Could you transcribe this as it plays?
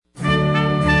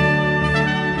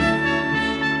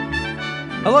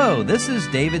Hello, this is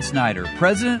David Snyder,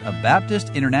 President of Baptist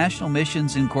International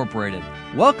Missions Incorporated,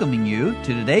 welcoming you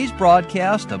to today's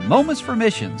broadcast of Moments for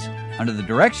Missions under the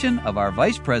direction of our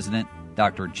Vice President,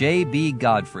 Dr. J.B.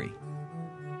 Godfrey.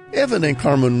 Evan and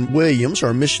Carmen Williams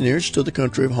are missionaries to the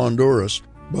country of Honduras.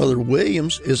 Brother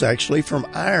Williams is actually from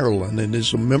Ireland and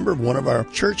is a member of one of our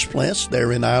church plants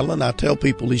there in Ireland. I tell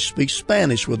people he speaks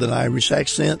Spanish with an Irish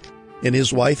accent, and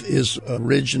his wife is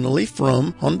originally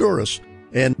from Honduras.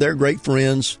 And they're great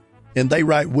friends. And they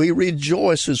write, "We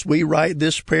rejoice as we write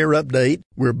this prayer update.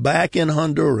 We're back in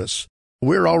Honduras.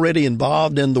 We're already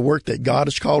involved in the work that God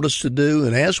has called us to do.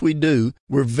 And as we do,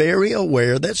 we're very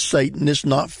aware that Satan is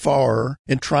not far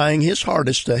and trying his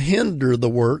hardest to hinder the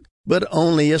work, but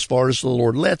only as far as the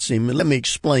Lord lets him." And let me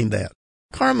explain that.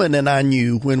 Carmen and I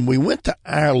knew when we went to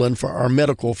Ireland for our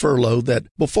medical furlough that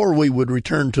before we would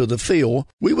return to the field,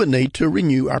 we would need to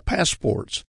renew our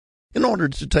passports. In order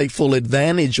to take full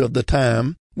advantage of the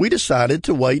time, we decided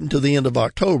to wait until the end of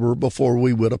October before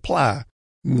we would apply.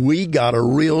 We got a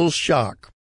real shock.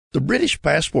 The British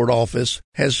Passport Office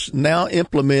has now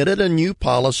implemented a new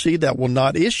policy that will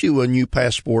not issue a new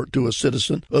passport to a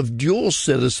citizen of dual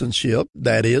citizenship,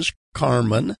 that is,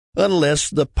 Carmen, unless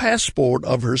the passport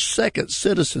of her second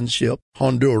citizenship,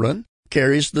 Honduran,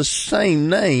 carries the same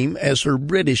name as her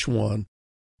British one.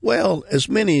 Well, as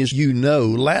many as you know,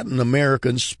 Latin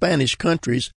American Spanish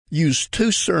countries use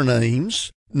two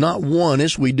surnames, not one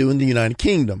as we do in the United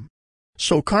Kingdom.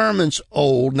 So Carmen's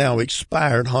old, now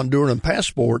expired Honduran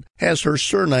passport has her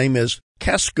surname as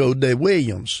Casco de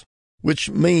Williams, which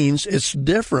means it's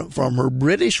different from her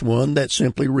British one that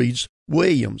simply reads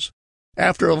Williams.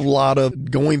 After a lot of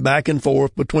going back and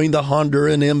forth between the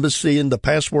Honduran embassy and the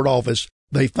passport office,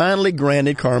 they finally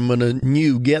granted Carmen a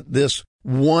new, get this,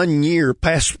 1-year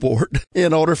passport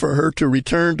in order for her to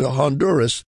return to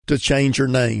Honduras to change her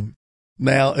name.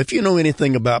 Now, if you know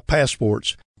anything about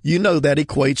passports, you know that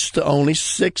equates to only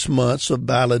 6 months of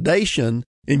validation,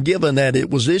 and given that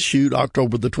it was issued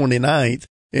October the 29th,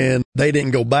 and they didn't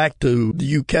go back to the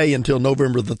UK until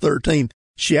November the 13th,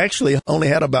 she actually only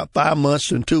had about 5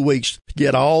 months and 2 weeks to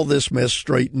get all this mess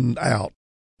straightened out.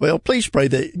 Well, please pray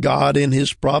that God, in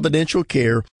his providential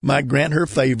care, might grant her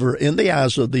favor in the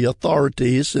eyes of the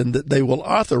authorities and that they will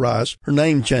authorize her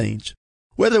name change.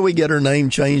 Whether we get her name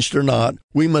changed or not,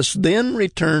 we must then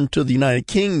return to the United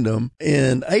Kingdom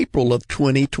in April of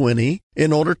 2020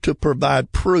 in order to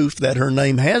provide proof that her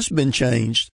name has been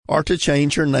changed or to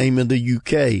change her name in the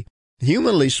UK.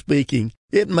 Humanly speaking,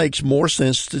 it makes more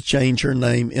sense to change her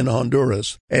name in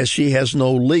Honduras, as she has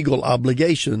no legal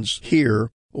obligations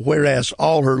here, whereas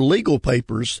all her legal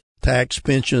papers, tax,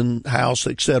 pension, house,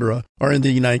 etc., are in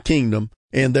the United Kingdom,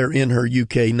 and they're in her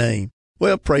UK name.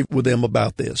 Well, pray with them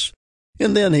about this.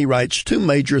 And then he writes, 2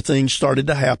 major things started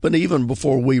to happen even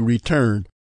before we returned.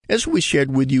 As we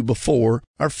shared with you before,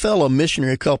 our fellow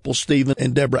missionary couple, Stephen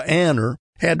and Deborah Anner,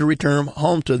 had to return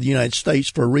home to the United States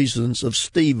for reasons of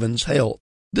Stephen's health.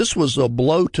 This was a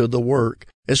blow to the work,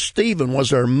 as Stephen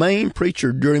was our main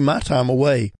preacher during my time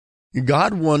away.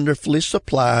 God wonderfully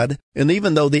supplied, and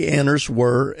even though the Anners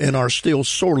were and are still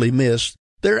sorely missed,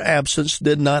 their absence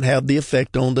did not have the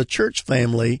effect on the church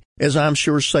family as I'm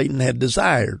sure Satan had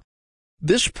desired.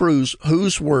 This proves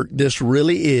whose work this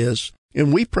really is,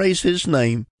 and we praise his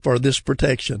name for this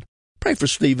protection. Pray for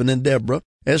Stephen and Deborah,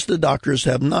 as the doctors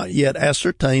have not yet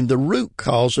ascertained the root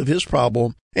cause of his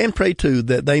problem, and pray too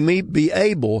that they may be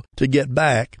able to get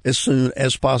back as soon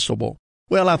as possible.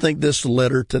 Well, I think this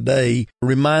letter today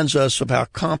reminds us of how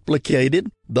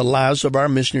complicated the lives of our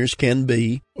missionaries can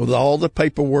be with all the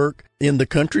paperwork in the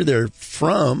country they're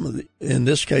from, in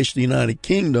this case the United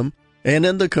Kingdom, and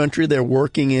in the country they're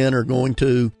working in or going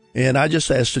to. And I just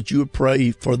ask that you would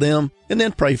pray for them and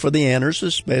then pray for the Anners,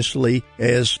 especially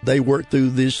as they work through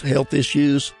these health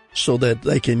issues so that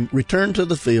they can return to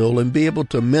the field and be able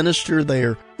to minister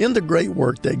there in the great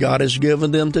work that God has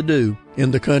given them to do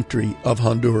in the country of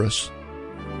Honduras.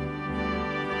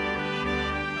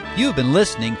 You've been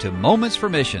listening to Moments for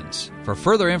Missions. For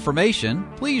further information,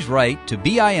 please write to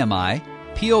BIMI,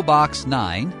 P.O. Box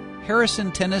 9,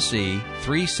 Harrison, Tennessee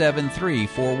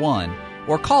 37341,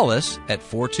 or call us at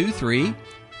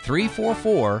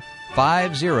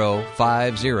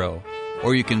 423-344-5050.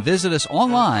 Or you can visit us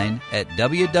online at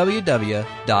www.bimi.org.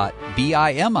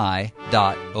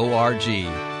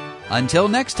 Until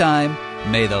next time,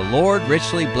 may the Lord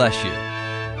richly bless you.